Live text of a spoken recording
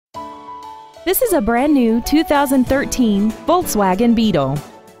This is a brand new 2013 Volkswagen Beetle.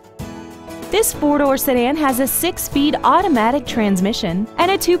 This four-door sedan has a 6-speed automatic transmission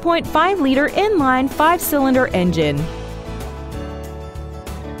and a 2.5-liter inline 5-cylinder engine.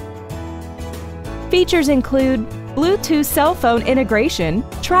 Features include Bluetooth cell phone integration,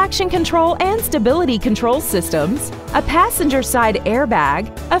 traction control and stability control systems, a passenger side airbag,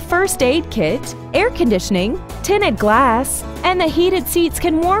 a first aid kit, air conditioning, tinted glass, and the heated seats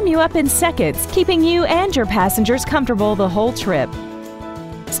can warm you up in seconds, keeping you and your passengers comfortable the whole trip.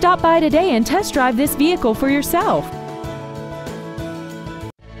 Stop by today and test drive this vehicle for yourself.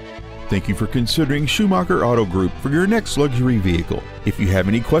 Thank you for considering Schumacher Auto Group for your next luxury vehicle. If you have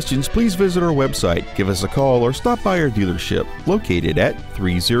any questions, please visit our website, give us a call, or stop by our dealership located at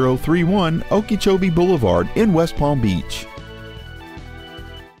 3031 Okeechobee Boulevard in West Palm Beach.